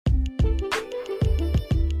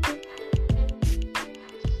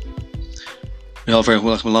You're all very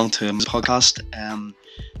welcome along to my podcast.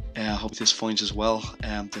 I hope this finds us well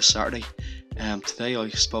this Saturday. Today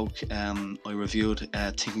I reviewed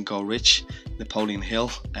Think and Grow Ritch, Napoleon Hill,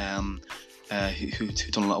 who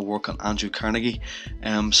done a lot of work on Andrew Carnegie.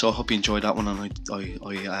 So I hope you enjoyed that one, and I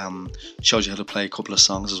showed you how to play a couple of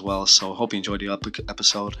songs as well. So I hope you enjoyed the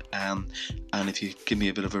episode. And if you give me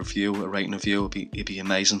a bit of a review, a rating review, it'd be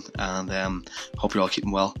amazing. And hope you're all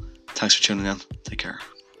keeping well. Thanks for tuning in. Take care.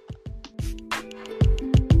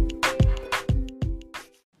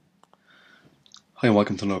 Hi and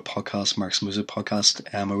welcome to another podcast, Mark's Music Podcast.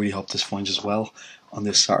 I really hope this finds us well on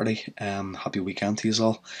this Saturday. Happy weekend to you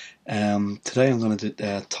all. Today I'm going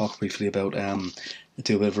to talk briefly about,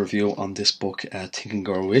 do a bit of a review on this book, Think and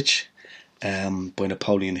Grow Ritch, by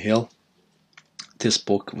Napoleon Hill. This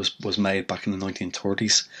book was made back in the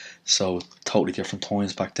 1930s, so totally different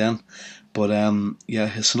times back then. But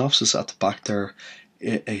his synopsis at the back there,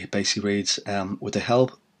 it basically reads, with the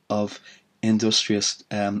help of industrialist,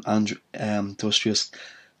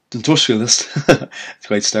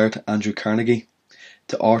 great start, Andrew Carnegie,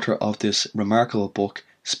 the author of this remarkable book,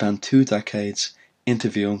 spent 2 decades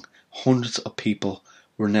interviewing hundreds of people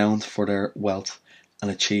renowned for their wealth and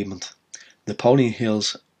achievement. Napoleon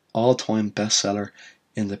Hill's all-time bestseller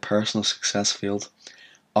in the personal success field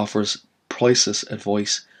offers priceless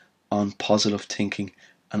advice on positive thinking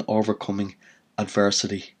and overcoming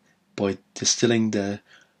adversity by distilling the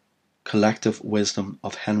collective wisdom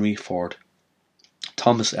of Henry Ford,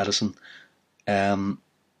 Thomas Edison, John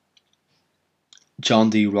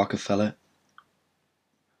D. Rockefeller,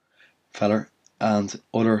 and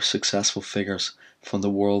other successful figures from the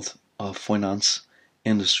world of finance,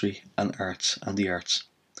 industry, and the arts.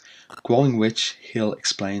 Growing Rich, Hill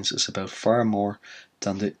explains, is about far more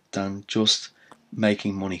than just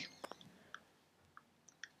making money.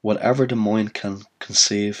 Whatever the mind can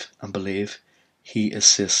conceive and believe, he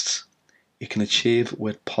assists. It can achieve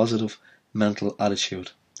with positive mental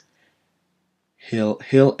attitude. Hill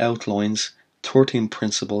outlines 13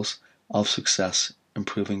 principles of success,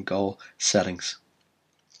 improving goal settings,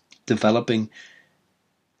 developing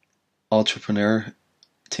entrepreneur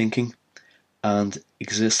thinking, and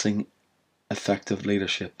existing effective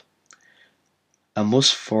leadership. A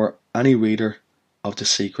must for any reader of The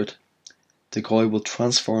Secret. The guide will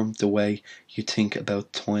transform the way you think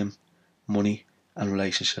about time, money, and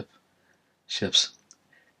relationships,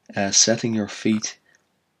 setting your feet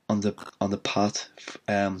on the path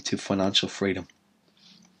to financial freedom.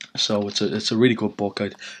 So it's a really good book. I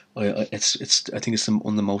think it's one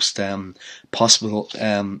of the most possible.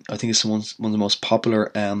 I think it's one of the most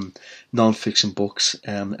popular non-fiction books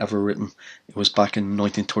ever written. It was back in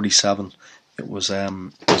 1937. It was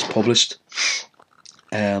published.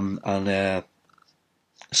 It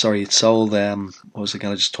sold. What was it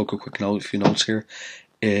again? I just took a few notes here.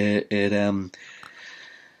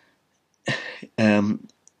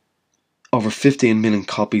 Over 15 million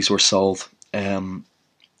copies were sold. And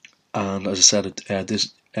as I said,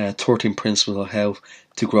 this 13 principles of how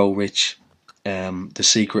to grow rich. The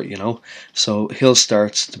secret, So Hill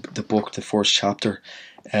starts the book, the first chapter.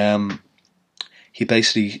 He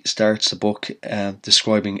basically starts the book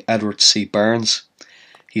describing Edward C. Barnes.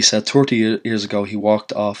 He said 30 years ago he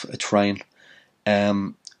walked off a train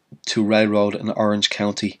to railroad in Orange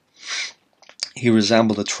County. He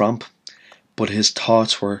resembled a tramp, but his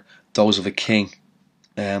thoughts were those of a king.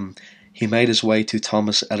 He made his way to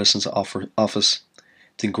Thomas Edison's office,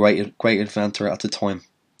 the great inventor at the time.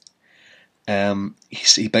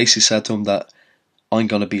 He basically said to him that I'm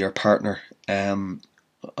going to be your partner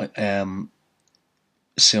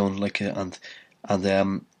soon, and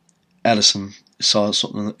Edison saw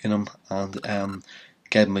something in him and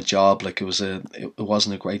gave him a job. It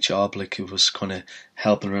wasn't a great job. It was kind of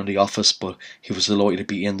helping around the office, but he was delighted to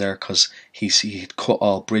be in there because he'd cut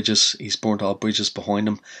all bridges. He's burnt all bridges behind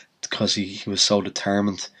him because he was so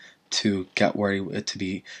determined to get to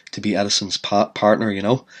be Edison's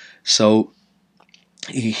partner. So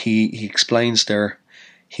he explains there.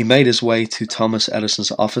 He made his way to Thomas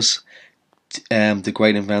Edison's office. The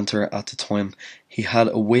great inventor at the time, he had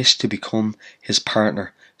a wish to become his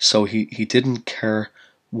partner, so he didn't care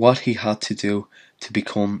what he had to do to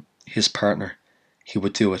become his partner. He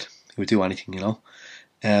would do it. He would do anything,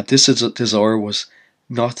 This desire was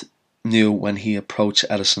not new when he approached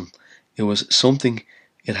Edison. It was something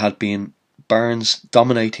it had been Barnes'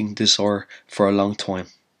 dominating desire for a long time,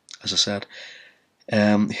 as I said.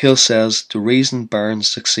 Hill says the reason Barnes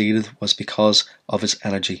succeeded was because of his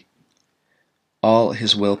energy, all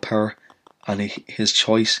his willpower, and his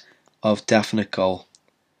choice of definite goal,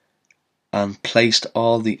 and placed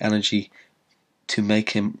all the energy to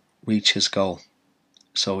make him reach his goal.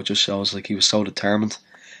 So it just shows like he was so determined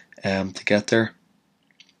to get there.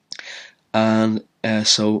 And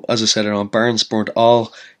so, as I said, Barnes burned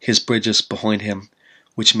all his bridges behind him,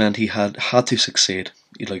 which meant he had to succeed.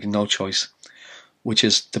 He had like no choice, which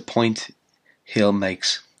is the point Hill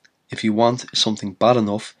makes. If you want something bad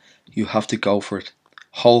enough, you have to go for it,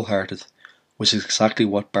 wholehearted, which is exactly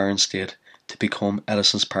what Barnes did to become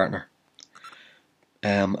Edison's partner.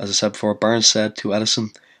 As I said before, Barnes said to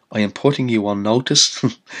Edison, "I am putting you on notice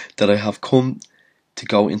that I have come to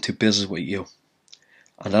go into business with you."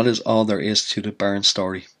 And that is all there is to the Barnes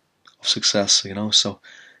story of success, you know. So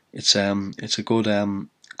it's a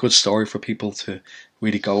good story for people to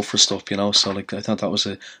really go for stuff, you know. So like I thought that was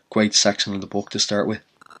a great section of the book to start with.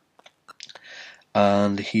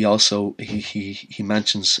 And he also he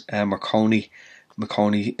mentions Marconi,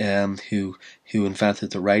 who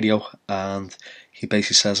invented the radio, and he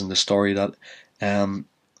basically says in the story that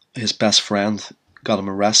his best friend got him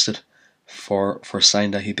arrested for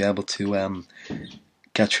saying that he'd be able to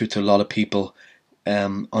get through to a lot of people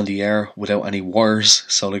on the air without any wires.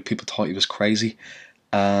 So like people thought he was crazy.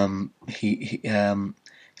 And he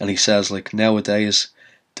says like nowadays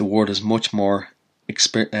the world is much more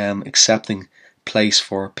accepting place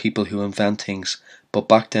for people who invent things, but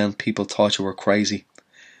back then people thought you were crazy.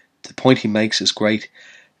 The point he makes is great.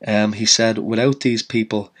 He said without these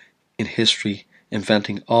people in history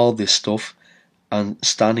inventing all this stuff and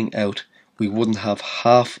standing out, we wouldn't have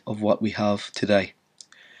half of what we have today.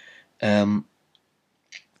 And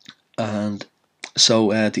so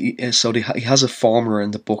he has a formula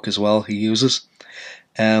in the book as well he uses.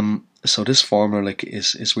 So this formula like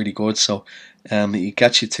is really good. So it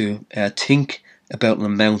gets you to think about an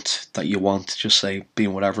amount that you want. Just say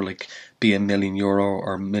being whatever, like be €1,000,000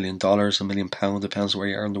 or $1,000,000, £1,000,000, depends where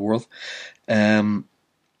you are in the world. And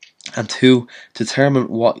to determine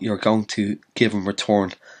what you're going to give in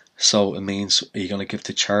return. So it means, are you going to give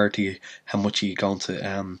to charity? How much are you going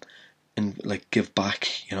to like give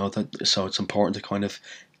back? You know that. So it's important to kind of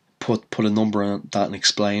put a number on that and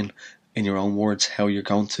explain in your own words how you're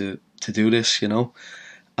going to do this. You know,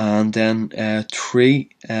 and then 3,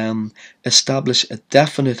 establish a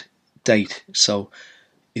definite date. So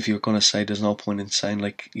if you're going to say, there's no point in saying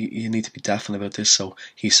like you need to be definite about this. So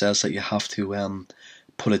he says that you have to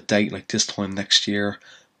put a date, like this time next year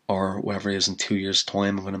or whatever it is, in 2 years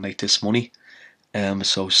time I'm going to make this money.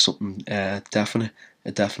 So something definite,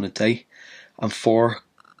 a definite date. And 4,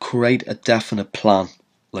 create a definite plan,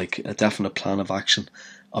 like a definite plan of action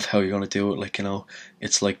of how you're going to do it. Like, you know,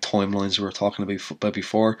 it's like timelines we were talking about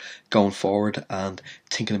before, going forward and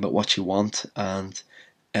thinking about what you want, and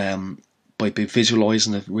by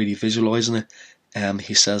visualizing it, really visualizing it.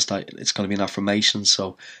 He says that it's going to be an affirmation.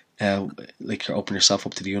 So like you're opening yourself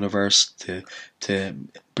up to the universe to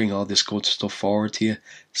bring all this good stuff forward to you.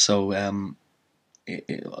 So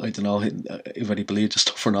I don't know if I believe this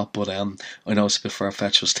stuff or not, but I know it's a bit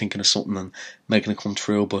far-fetched just thinking of something and making it come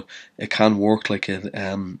true, but it can work like it.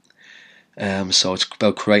 So it's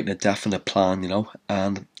about creating a definite plan, you know.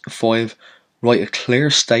 And 5, write a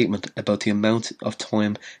clear statement about the amount of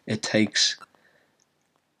time it takes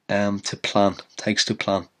to plan.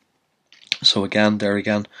 So again,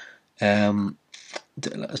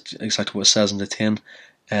 exactly what it says in the tin.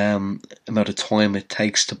 Amount of time it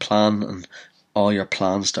takes to plan, and all your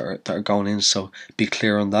plans that are going in. So be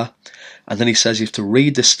clear on that. And then he says you have to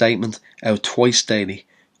read the statement out twice daily.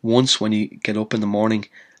 Once when you get up in the morning,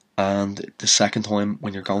 and the second time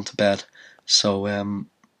when you're going to bed. So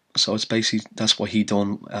so it's basically that's what he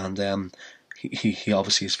done, and he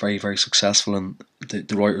obviously is very, very successful, and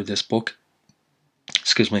the writer of this book.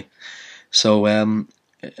 Excuse me. So and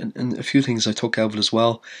a few things I took out of it as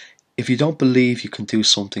well. If you don't believe you can do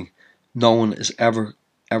something, no one is ever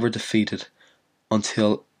defeated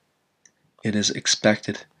until it is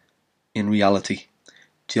expected in reality.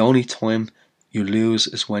 The only time you lose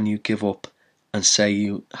is when you give up and say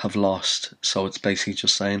you have lost. So it's basically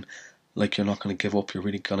just saying like you're not going to give up, you're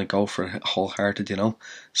really going to go for it wholehearted, you know.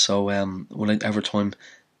 So whenever time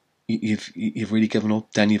you've really given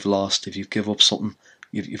up, then you've lost. If you've given up something,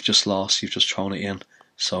 you've just lost, you've just thrown it in.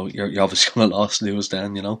 So you're obviously going to lose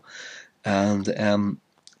then, you know. And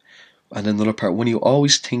another part, when you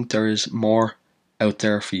always think there is more out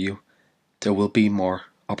there for you, there will be more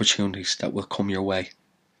opportunities that will come your way.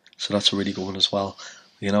 So that's a really good one as well.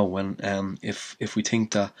 You know, when if we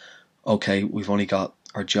think that okay, we've only got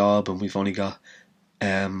our job and we've only got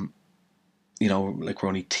you know, like we're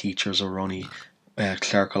only teachers or we're only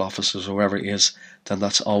clerical officers or whatever it is, then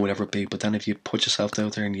that's all we'll ever be. But then if you put yourself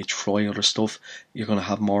out there and you try other stuff, you're going to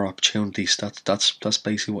have more opportunities. That's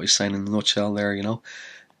basically what he's saying in a nutshell there, you know.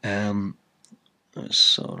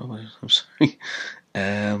 So I'm sorry.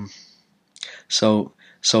 Um, so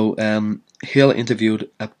Hill interviewed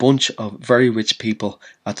a bunch of very rich people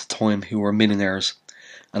at the time who were millionaires,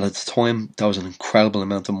 and at the time that was an incredible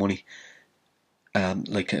amount of money.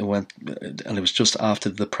 Like it went, and it was just after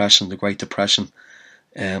the Depression, the Great Depression,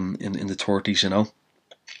 in the 30s, you know.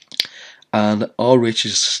 And all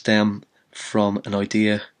riches stem from an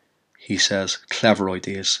idea, he says, clever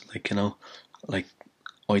ideas, like, you know, like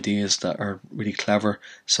ideas that are really clever.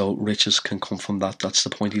 So riches can come from that. That's the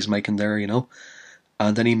point he's making there, you know.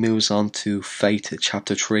 And then he moves on to Fate,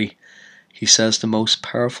 chapter 3. He says the most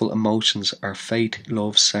powerful emotions are faith,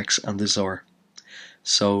 love, sex, and desire.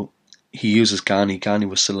 So he uses Ghani. Ghani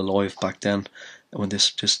was still alive back then when this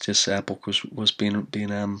book was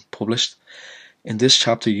being published. In this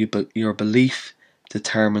chapter, your belief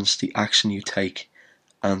determines the action you take,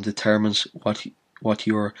 and determines what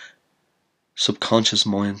your subconscious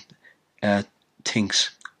mind thinks.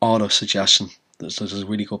 Auto suggestion. There's a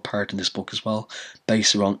really good part in this book as well,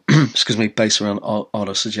 based around based around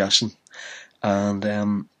auto suggestion.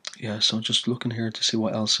 And yeah, so I'm just looking here to see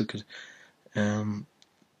what else I could.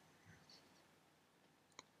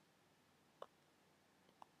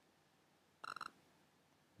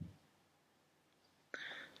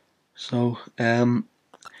 So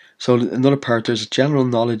another part, there's general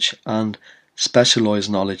knowledge and specialized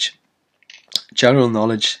knowledge. General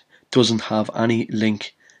knowledge doesn't have any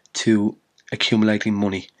link to accumulating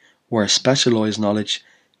money, whereas specialized knowledge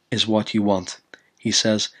is what you want. He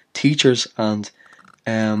says teachers and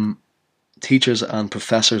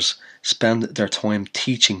professors spend their time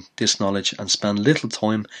teaching this knowledge and spend little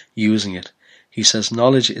time using it. He says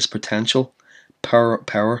knowledge is potential,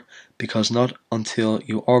 power, because not until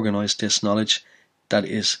you organize this knowledge that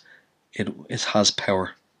it has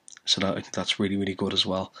power. So I think that's really, really good as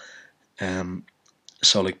well.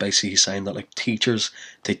 So like basically he's saying that like teachers,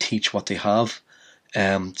 they teach what they have,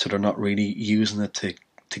 so they're not really using it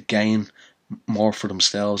to gain more for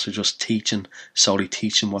themselves. They're just solely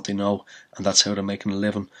teaching what they know, and that's how they're making a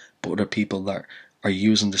living. But other people that are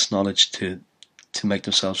using this knowledge to make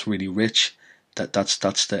themselves really rich, that's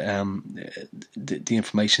the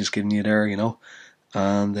information is giving you there, you know.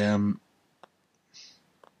 And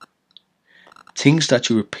things that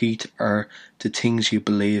you repeat are the things you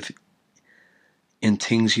believe in.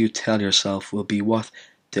 Things you tell yourself will be what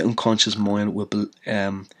the unconscious mind will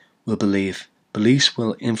believe. Beliefs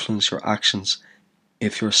will influence your actions.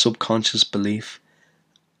 If your subconscious believe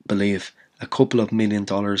a couple of $1 million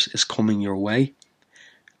is coming your way,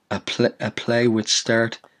 a play will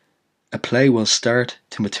start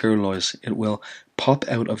to materialize. It will pop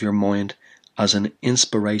out of your mind as an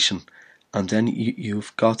inspiration, and then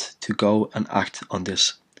you've got to go and act on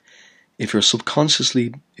this. If you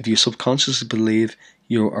subconsciously believe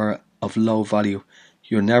you are of low value,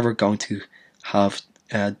 you're never going to have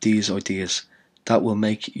these ideas that will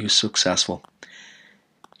make you successful.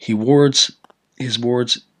 The words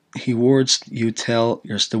you tell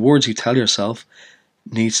yourself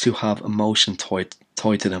needs to have emotion tied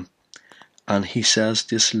to them, and he says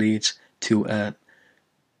this leads to a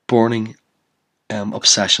burning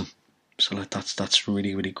obsession. So like that's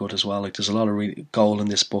really, really good as well. Like there's a lot of really gold in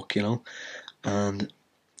this book, you know. And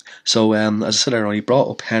so as I said earlier, he brought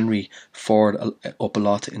up Henry Ford up a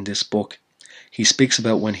lot in this book. He speaks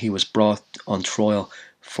about when he was brought on trial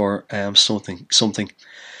for something.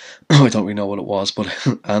 I don't really know what it was, but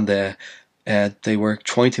and they were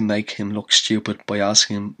trying to make him look stupid by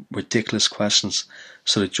asking him ridiculous questions,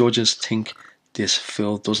 so the judges think this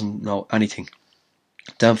fool doesn't know anything.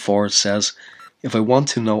 Then Ford says, "If I want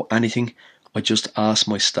to know anything, I just ask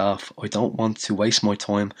my staff. I don't want to waste my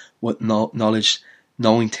time with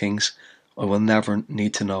knowing things I will never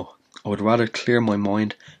need to know. I would rather clear my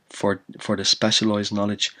mind for the specialized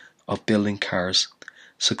knowledge of building cars."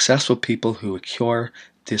 Successful people who acquire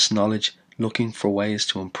this knowledge looking for ways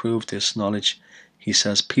to improve this knowledge. He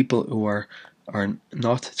says people who are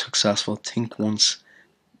not successful think once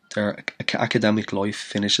their academic life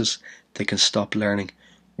finishes, they can stop learning,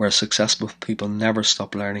 whereas successful people never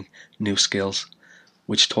stop learning new skills,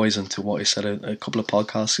 which ties into what I said a couple of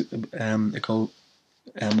podcasts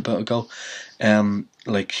ago.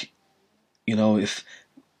 Like, you know, if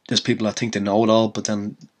there's people that think they know it all, but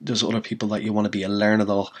then there's other people that you want to be a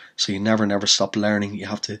learn-it-all, so you never stop learning. You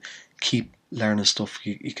have to keep learning stuff.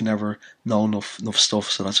 You can never know enough stuff,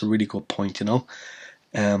 so that's a really good point, you know.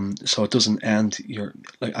 So it doesn't end your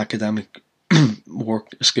like academic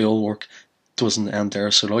school work doesn't end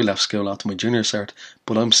there. So I left school after my junior cert,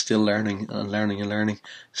 but I'm still learning and learning.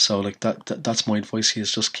 So like that's my advice here,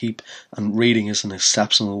 is just keep, and reading is an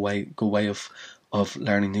exceptional good way of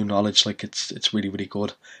learning new knowledge. Like it's really really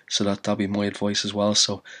good. So that'll be my advice as well.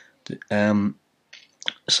 So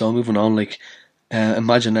moving on, like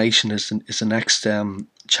imagination is the next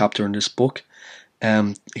chapter in this book.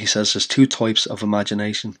 He says there's two types of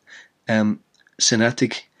imagination: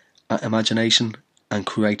 synthetic imagination and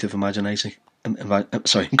creative imagination.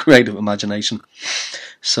 Creative imagination.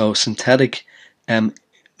 So synthetic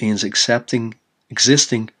means accepting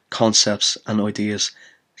existing concepts and ideas.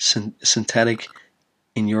 Synthetic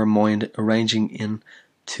in your mind, arranging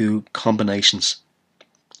into combinations.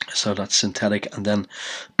 So that's synthetic. And then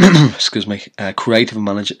excuse me, creative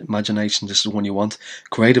imagination, this is one you want.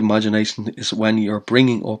 Creative imagination is when you're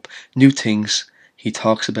bringing up new things. He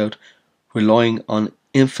talks about relying on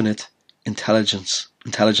infinite intelligence,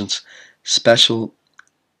 special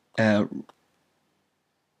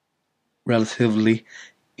relatively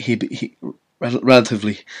he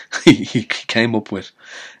came up with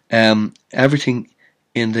everything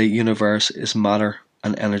in the universe is matter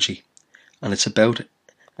and energy, and it's about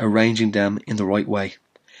arranging them in the right way.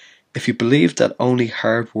 If you believe that only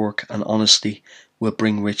hard work and honesty will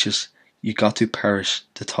bring riches, you got to perish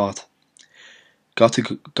the thought. Got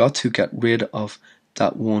to get rid of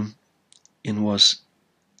that one.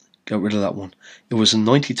 Get rid of that one. It was in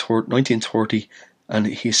 1930, and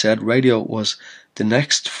he said radio was the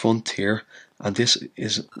next frontier, and this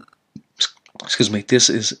is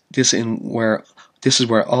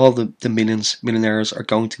where all the millionaires are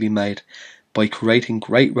going to be made, by creating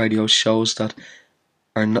great radio shows that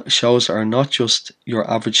are not just your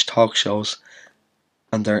average talk shows,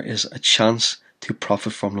 and there is a chance to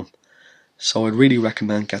profit from them. So I'd really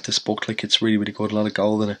recommend get this book. Like it's really really good. A lot of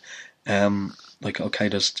gold in it.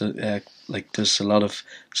 There's a lot of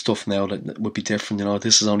stuff now that would be different. You know,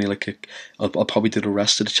 this is only like I'll probably do the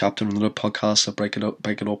rest of the chapter in another podcast. I'll break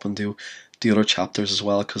it up and do the other chapters as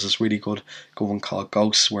well, because it's really good. Go one called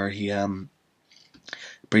Ghosts, where he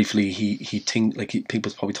briefly he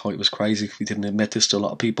people probably thought he was crazy if he didn't admit this to a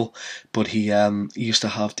lot of people, but he used to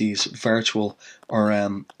have these virtual or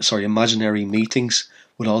imaginary meetings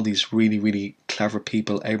with all these really really clever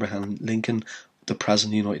people. Abraham Lincoln, the President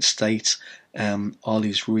of the United States, all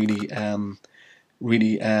these really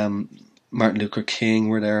Martin Luther King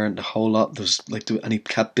were there, and the whole lot. And he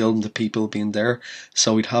kept building the people being there.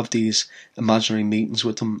 So he'd have these imaginary meetings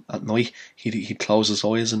with them at night. He'd close his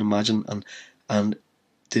eyes and imagine, and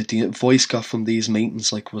the advice got from these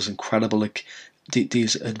meetings was incredible. Like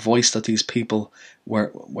these advice that these people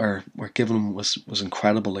were giving him was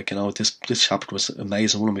incredible. Like, you know, this chapter was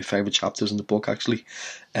amazing. One of my favourite chapters in the book, actually.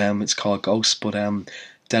 It's called Ghosts, but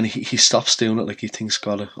then he stops doing it. Like, he thinks,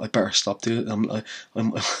 God, I better stop doing it.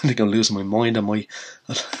 I think I'm losing my mind.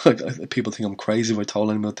 People think I'm crazy if I told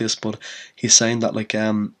anyone about this, but he's saying that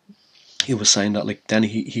he was saying that then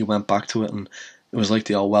he went back to it, and it was like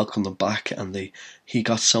they all welcomed him back, and he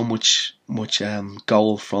got so much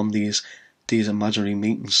gold from these imaginary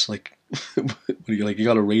meetings. You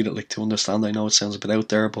got to read it to understand. I know it sounds a bit out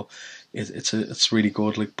there, but it's really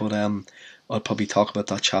good. But I'll probably talk about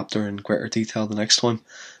that chapter in greater detail the next time.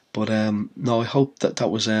 But no, I hope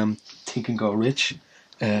that was Think and Grow Ritch.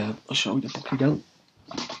 I'll show you the book again.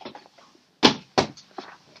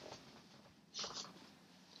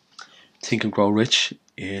 Think and Grow Ritch.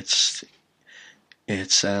 It's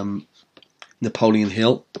Napoleon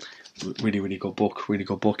Hill. Really, really good book. Really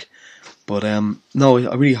good book. But no,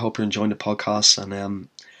 I really hope you're enjoying the podcast, and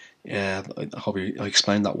I hope I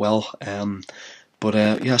explained that well.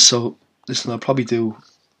 Yeah. So listen, I'll probably do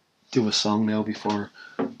a song now before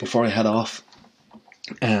I head off.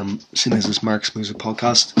 Seeing as this Mark's Music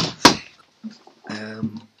Podcast.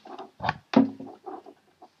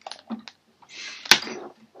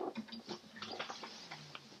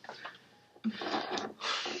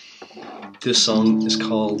 This song is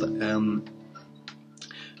called With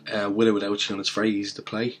or Without You, and it's very easy to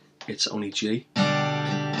play. It's only G.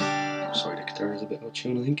 Sorry, the guitar is a bit out of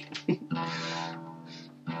tune, I think.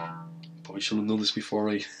 Probably should have known this before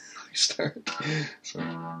I start. Sorry.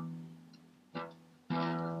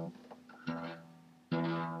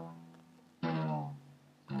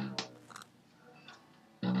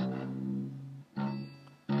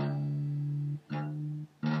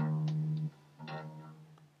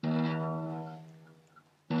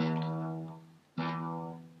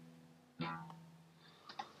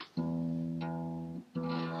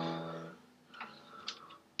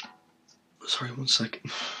 Sorry, 1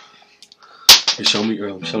 second. I'm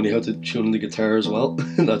showing you how to tune the guitar as well.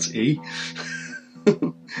 That's E.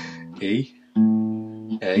 E.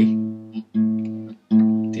 A.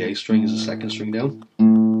 The A string is the second string down.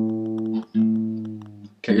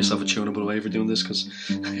 Get yourself a tunable way for doing this because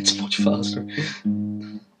it's much faster.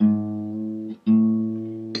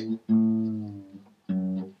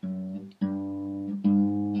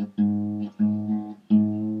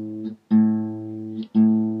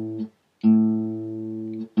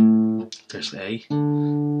 There's A,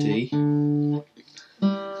 D,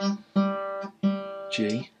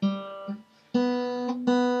 G,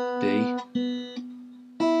 B,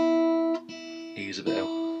 E is a bit out.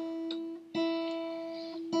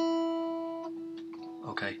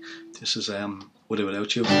 Okay, this is With or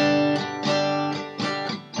Without You.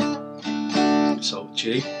 So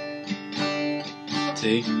G,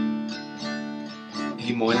 D,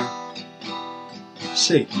 E minor,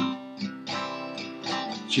 C,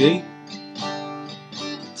 G,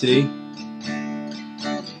 D,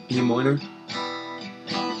 E minor,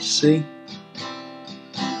 C,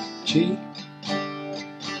 G,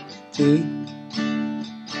 D,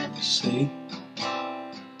 C,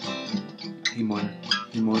 E minor,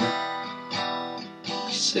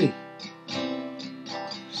 C.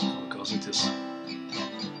 So it goes like this.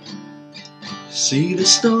 See the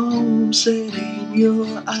storm set in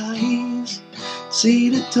your eyes, see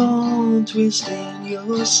the dawn twist in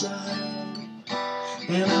your side,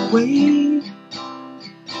 and I wait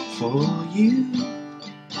for you.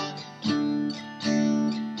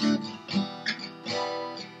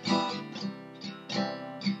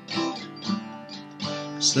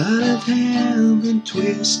 Sleight of hand and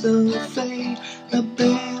twist of fate, a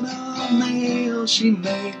bed of nails, she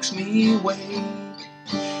makes me wait,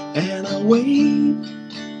 and I wait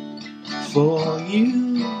for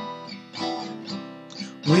you.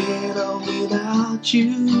 With or without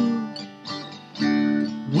you,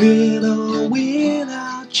 with or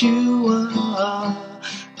without you,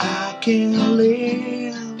 I can't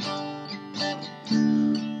live.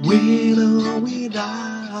 With or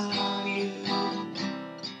without you.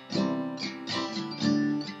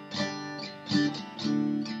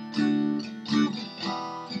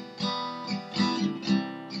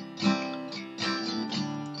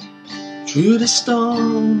 Through the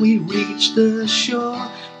storm we reach the shore.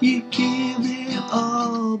 You give it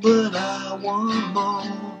all, but I want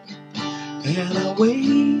more, and I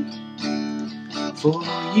wait for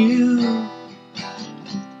you.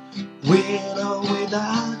 With or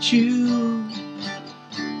without you,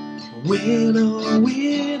 with or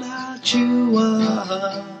without you,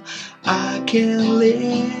 I can't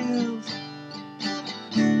live.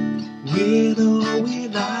 With or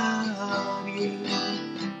without you.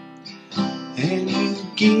 And you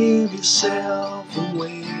give yourself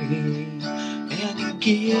away, and you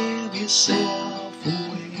give yourself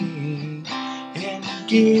away, and you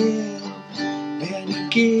give, and you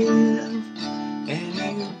give,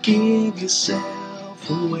 and you give yourself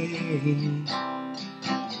away.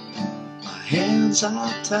 My hands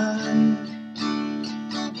are tied,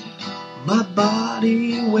 my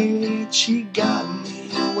body weight, she got me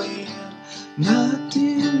where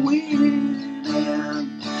nothing winning,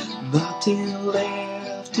 nothing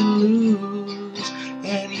left to lose.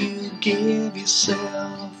 And you give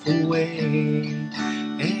yourself away,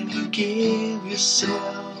 and you give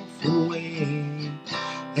yourself away,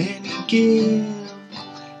 and you give,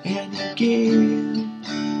 and you give,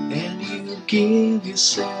 and you give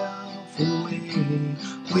yourself away.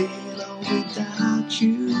 With or without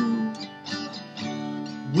you,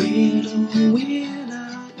 with or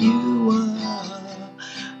without you,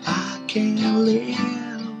 I can't live.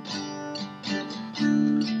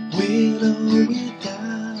 With or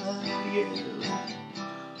without you,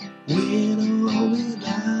 with or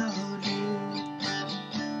without you.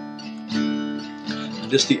 And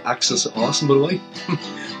this, the accents are awesome, by the way.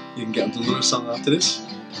 You can get into another song after this.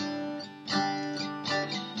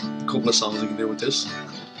 A couple of songs you can do with this.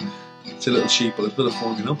 It's a little cheap, but a bit of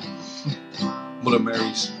fun, you know. Mother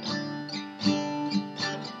Mary's.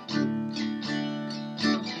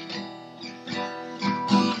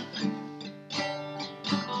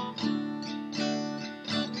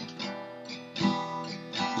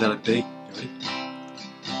 Let it be, you ready?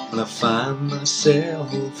 When I find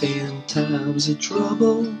myself in times of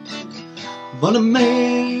trouble, Mother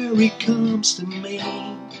Mary comes to me,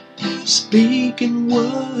 speaking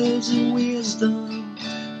words of wisdom,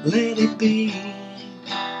 let it be.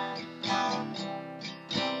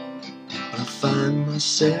 When I find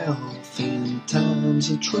myself in times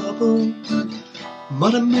of trouble,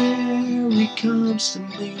 Mother Mary comes to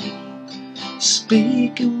me,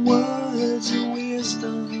 speaking words of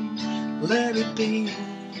wisdom, let it be.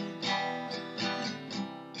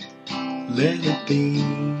 Let it be,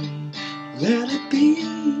 let it be,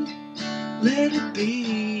 let it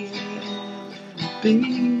be, let it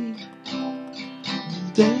be.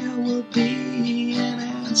 there will be an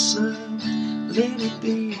answer. Let it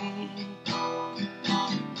be.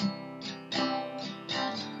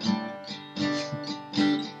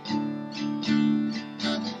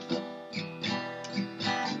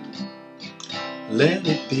 Let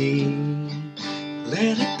it be,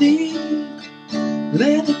 let it be,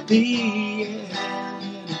 let it be, yeah,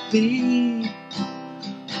 let it be.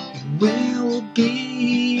 Where will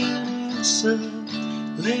be an answer?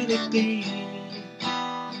 Let it be.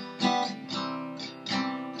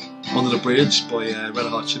 Under the Bridge by Red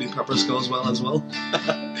Hot Chili Peppers goes well as well.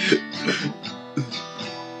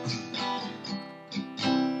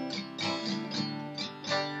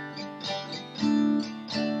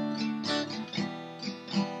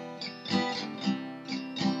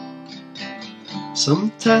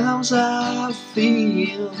 Sometimes I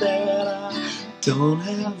feel that I don't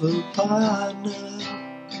have a partner.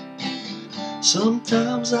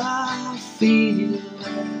 Sometimes I feel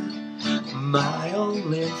that my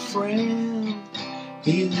only friend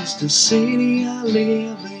is the city I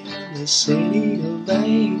live in, the city of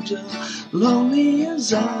angels. Lonely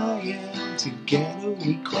as I am, together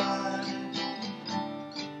we cry.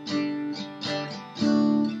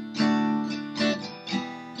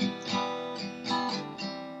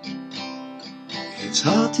 It's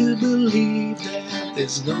hard to believe that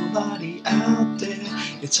there's nobody out there.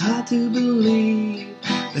 It's hard to believe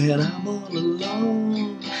that I'm all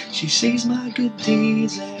alone. She sees my good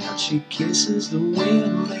deeds and she kisses the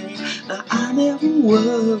wind there. Now I never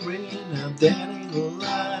worry, now that ain't a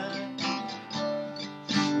lie.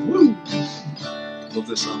 Woo! Love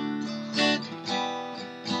this song.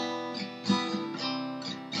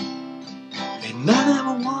 And I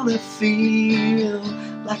never wanna feel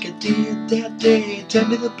like I did that day. Tell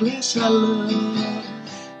me the place I love,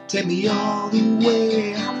 take me all the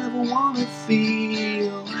way. I never wanna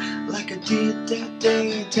feel like I did that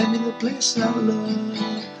day. Tell me the place I love,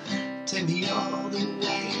 take me all the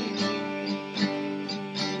way.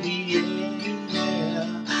 Yeah,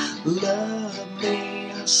 yeah. Love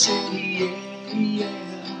me, I say yeah, yeah.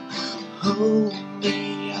 Hold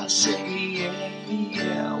me, I say yeah,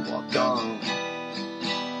 yeah. Walk on.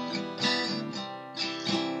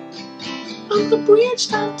 On the bridge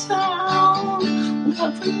downtown, where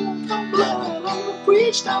I drew some blood. On the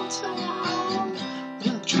bridge downtown,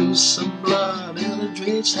 where I drew some blood. In the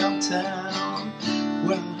bridge downtown,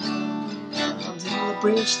 where on the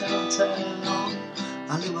bridge downtown,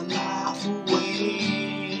 I live my life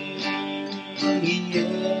away.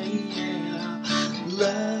 Yeah, yeah.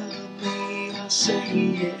 Love me, I say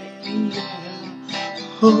yeah, yeah.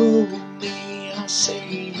 Hold me, I say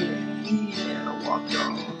yeah, yeah. Walk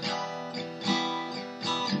on.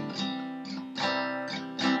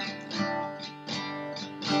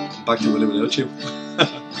 Back to Willie Without You.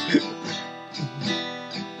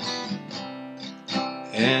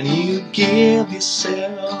 And you give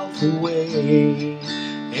yourself away,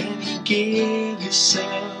 and you give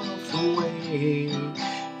yourself away,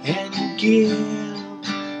 and you give,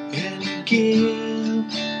 and you give,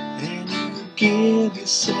 and you give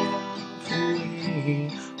yourself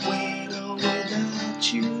away. With or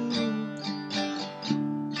without you,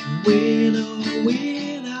 with or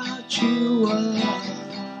without you,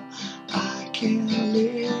 I can't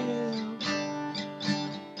live.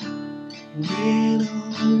 With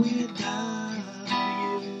or without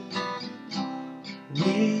you,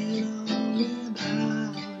 with or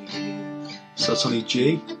without you. So it's only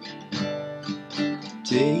G,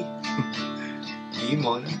 D, E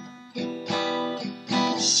minor,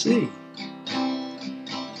 C,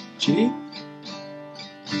 G,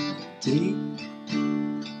 D,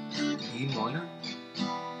 E minor,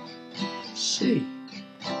 C.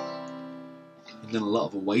 And then a lot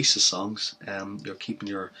of Oasis songs, you're keeping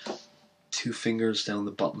your two fingers down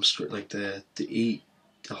the bottom string, like the E,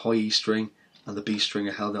 the high E string and the B string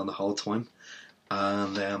are held down the whole time.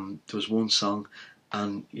 And there was one song,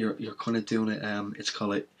 and you're kind of doing it. It's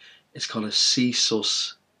called a C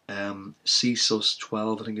sus, C sus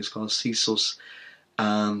 12, I think it's called C sus,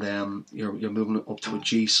 and you're moving it up to a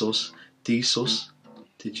G sus, D sus,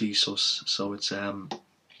 to G sus. So it's a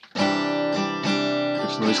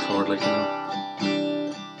nice chord, like, you know.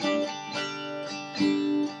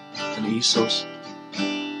 An E sus,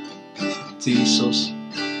 D sus,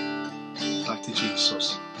 back to G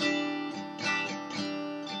sus.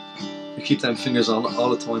 You keep them fingers all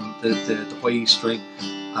the time, the high E string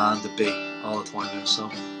and the B all the time, yeah, so.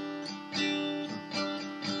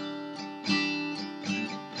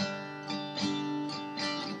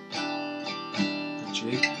 The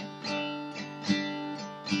G.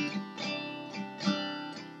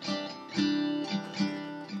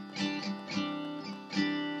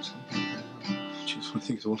 I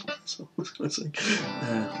think it's one. So I was going to say.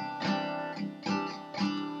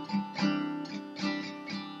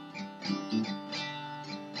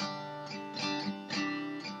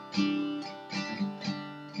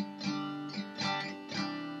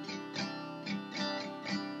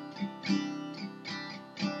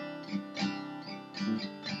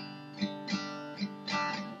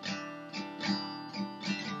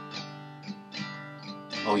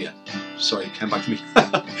 Oh yeah, sorry, it came back to me.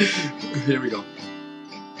 Here we go.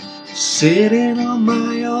 Sitting on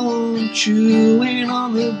my own, chewing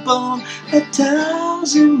on the bone,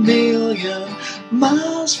 1,000 million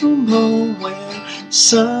miles from home, where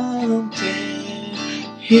something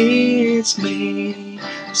hits me,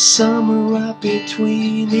 somewhere right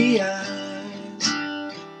between the eyes.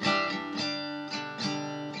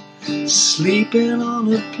 Sleeping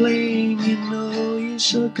on a plane, you know you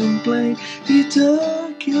should complain. You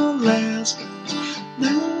took your last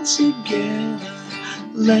once again.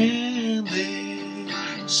 I landed,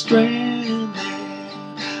 stranded,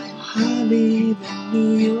 hardly even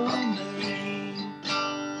knew your name.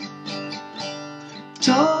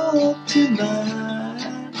 Talk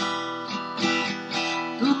tonight,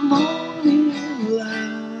 the morning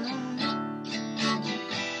light,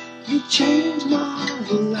 you changed my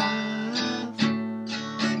life.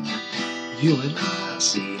 You and I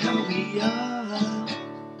see how we are.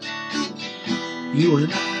 You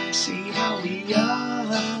and I see how we are.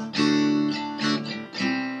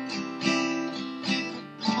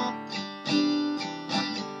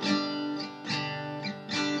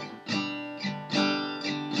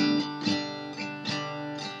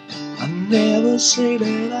 I never say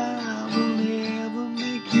that I will never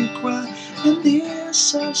make you cry, and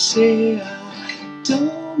this I say I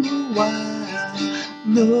don't know why.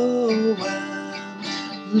 No,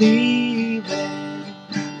 I'm leaving,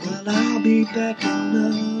 but I'll be back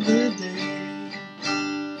another day.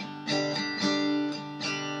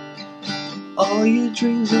 All your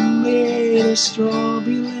dreams are made of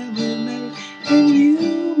strawberry lemonade, and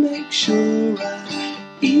you make sure I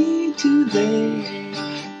eat today.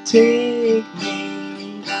 Take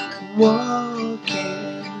me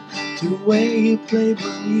walking to where you played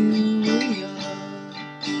when you were young.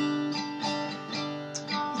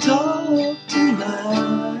 Talk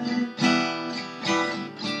tonight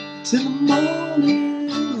till the morning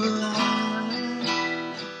light.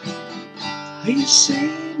 How you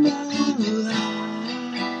saved my life.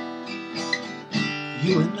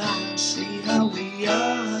 You and I see how we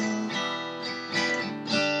are.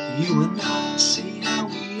 You and I see how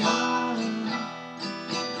we are.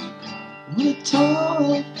 I wanna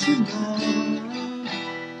talk tonight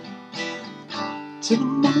till the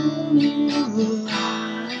morning light.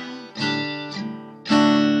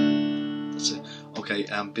 Okay,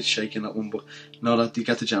 bit shaking that one, but no, that you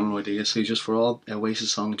get the general idea. So just for all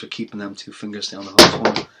Oasis songs, you're keeping them 2 fingers down the whole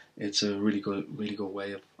one. It's a really good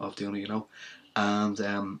way of doing it, you know. And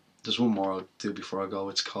there's one more I'll do before I go.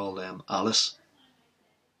 It's called Alice.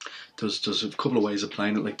 There's a couple of ways of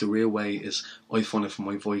playing it. Like the real way is I find it for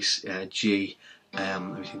my voice G, let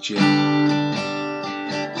me think, G,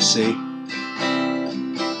 C,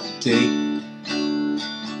 D,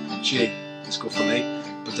 G. It's good for me.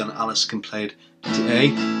 But then Alice can play it to A,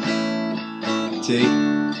 D,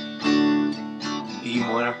 E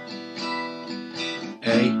minor,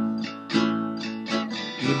 A,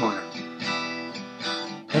 E minor,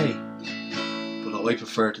 A. But I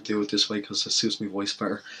prefer to do it this way because it suits my voice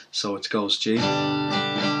better. So it goes G,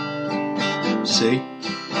 C,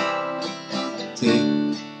 D,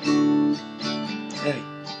 A,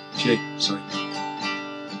 G, sorry.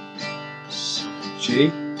 So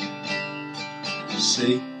G,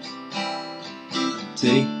 C,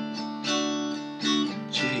 D,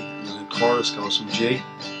 G, and then the chorus goes from G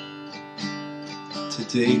to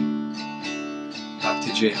D, back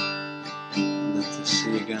to G, and then to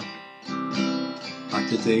C again, back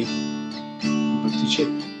to D, back to G.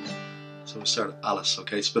 So we start Alice,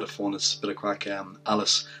 okay, it's a bit of fun, it's a bit of crack.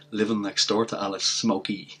 Alice living next door to Alice,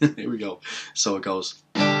 Smokey. Here we go. So it goes.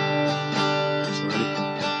 So ready?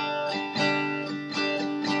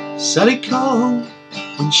 Sally called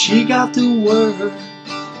when she got the word.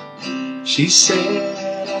 She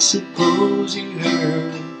said, I suppose you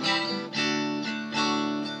heard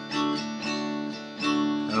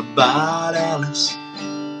about Alice.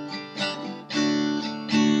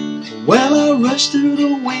 Well, I rushed through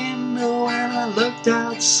the window and I looked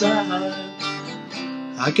outside.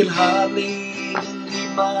 I could hardly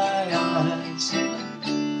believe my eyes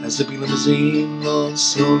as the big limousine rolled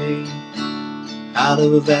slowly out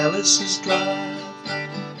of Alice's drive.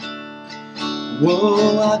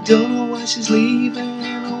 Whoa, I don't know why she's leaving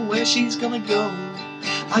or where she's gonna go.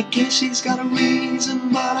 I guess she's got a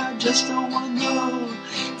reason, but I just don't wanna know.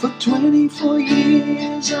 For 24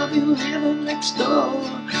 years I've been living next door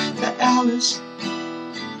to Alice.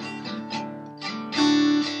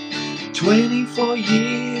 24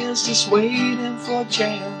 years just waiting for a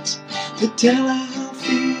chance to tell her how I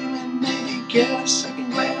feel and maybe get a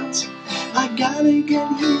second glance. I gotta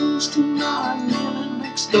get used to not living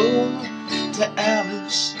next door to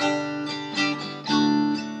Alice.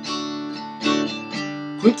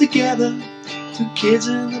 Grouped together, 2 kids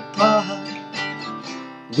in the park.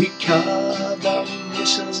 We carved our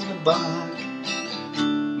initials in the bark.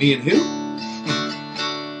 Me and who?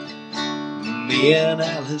 Me and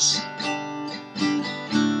Alice.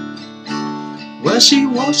 Well, she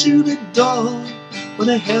walks through the door with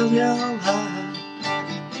her hair held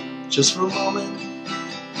high. Just for a moment,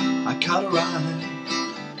 I caught her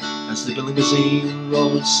eye as the limousine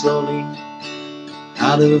rolled slowly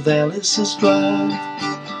out of Alice's drive.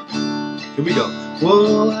 Here we go.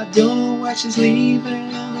 Whoa, I don't know why she's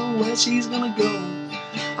leaving or where she's gonna go.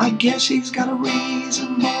 I guess she's got a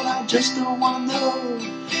reason, but I just don't wanna know.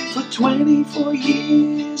 For 24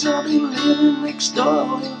 years I've been living next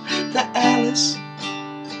door to Alice.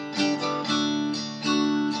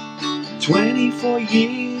 24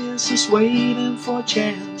 years just waiting for a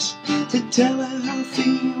chance to tell her how I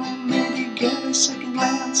feel and maybe get a second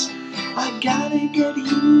glance. I gotta get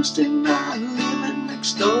used to not living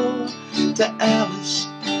next door to Alice.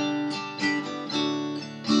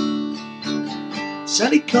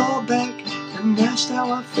 Sally called back and asked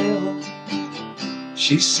how I felt.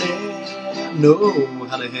 She said I know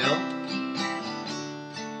how to help.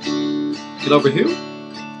 Get over who?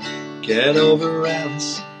 Get over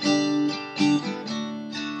Alice.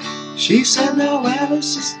 She said now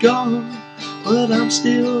Alice is gone, but I'm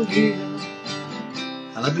still here.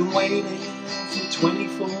 And I've been waiting for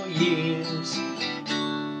 24 years.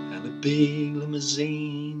 And the big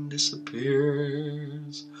limousine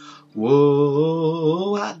disappears.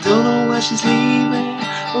 Whoa, I don't know where she's leaving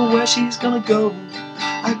or where she's gonna go.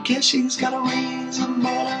 I guess she's got a reason,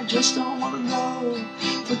 but I just don't wanna know.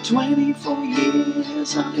 For 24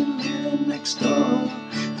 years I've been living next door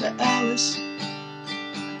to Alice.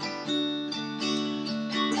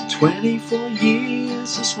 24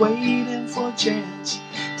 years just waiting for a chance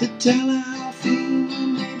to tell her how I feel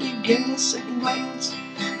and maybe get a second glance.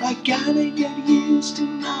 I gotta get used to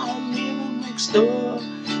not living next door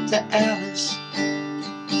to Alice.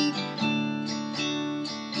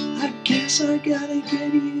 I guess I gotta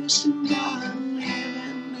get used to not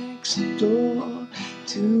living next door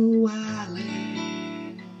to Alice.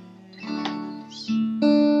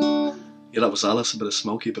 Yeah, that was Alice. A bit of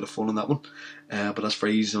smoky, a bit of fun on that one. But that's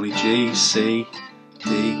very easy. Only G, C,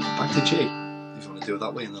 D, back to G. If you want to do it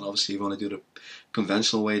that way, and then obviously if you want to do the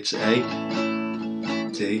conventional way, it's A,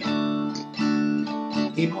 D,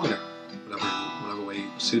 E minor. Whatever way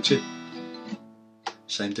suits you.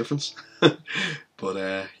 Same difference.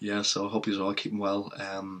 But yeah, so I hope you're all keeping well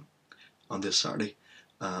on this Saturday.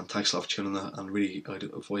 Thanks a lot for tuning in, and really,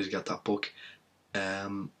 I've always got that book.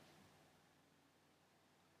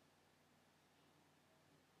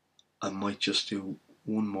 I might just do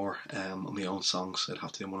one more on my own songs. I'd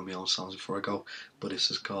have to do one of my own songs before I go, but this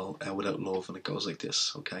is called Without Love, and it goes like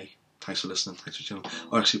this. Okay, thanks for listening, thanks for tuning in.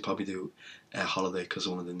 Or actually probably do Holiday, because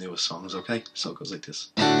one of the newest songs. Okay, so it goes like this.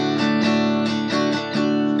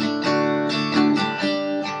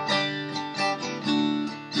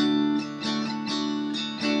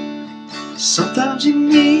 Sometimes you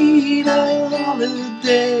need a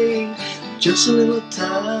holiday, just a little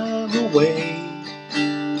time away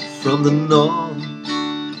from the norm.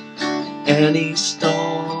 Any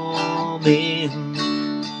storm in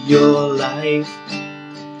your life,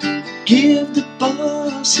 give the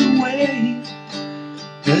boss a wave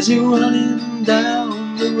as you're running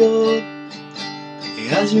down the road.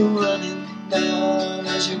 As you're running down,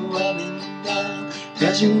 as you're running down,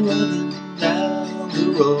 as you're running down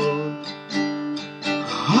the road.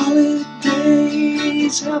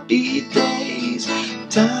 Holidays, happy days,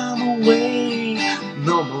 time away.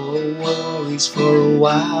 No more worries for a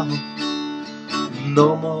while.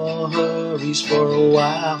 No more hurries for a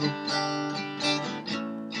while.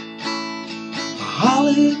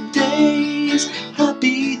 Holidays,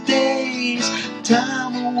 happy days,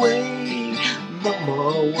 time away. No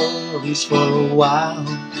more worries for a while.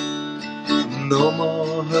 No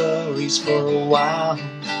more hurries for a while.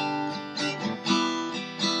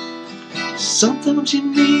 Sometimes you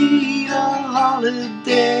need a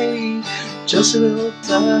holiday, just a little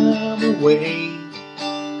time away.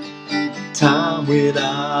 Time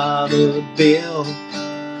without a bill,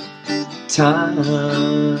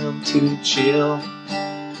 time to chill.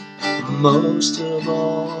 most of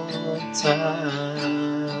all,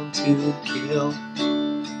 time to kill.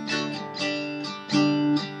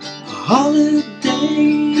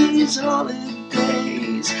 Holidays,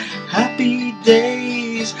 holidays, happy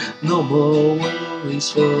days, no more worries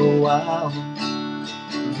for a while,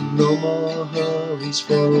 no more hurries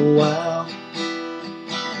for a while.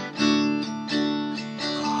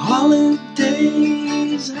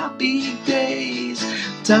 Holidays, happy days,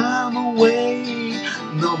 time away,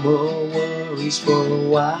 no more worries for a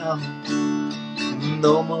while,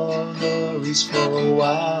 no more hurries for a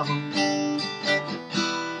while.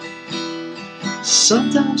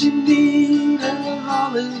 Sometimes you need a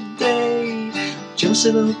holiday, just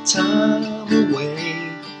a little time away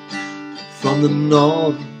from the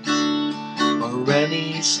norm or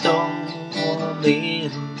any storm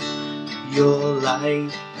in your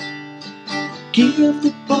life. Give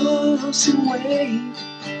the bus away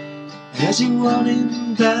as you're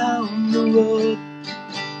running down the road,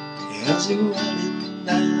 as you're running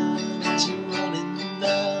down, as you're running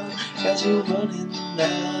down, as you're running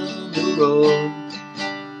down the road.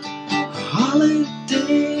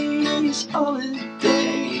 Holidays,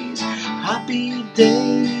 holidays, happy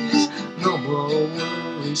days, no more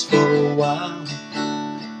worries for a while,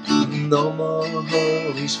 no more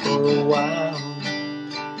hurries for a while.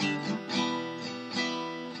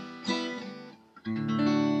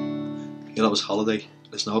 Yeah, that was Holiday.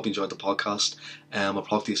 Listen, I hope you enjoyed the podcast. I'll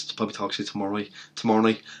probably talk to you tomorrow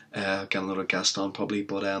night. Get another guest on probably.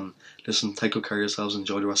 But listen, take good care of yourselves.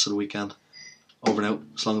 Enjoy the rest of the weekend. Over and out.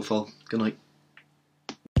 Slán go fóill. Good night.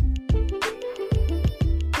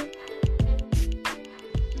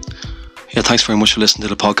 Yeah, thanks very much for listening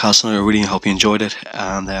to the podcast. I really hope you enjoyed it,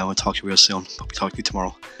 and we'll talk to you real soon. Hope to talk to you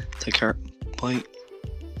tomorrow. Take care. Bye.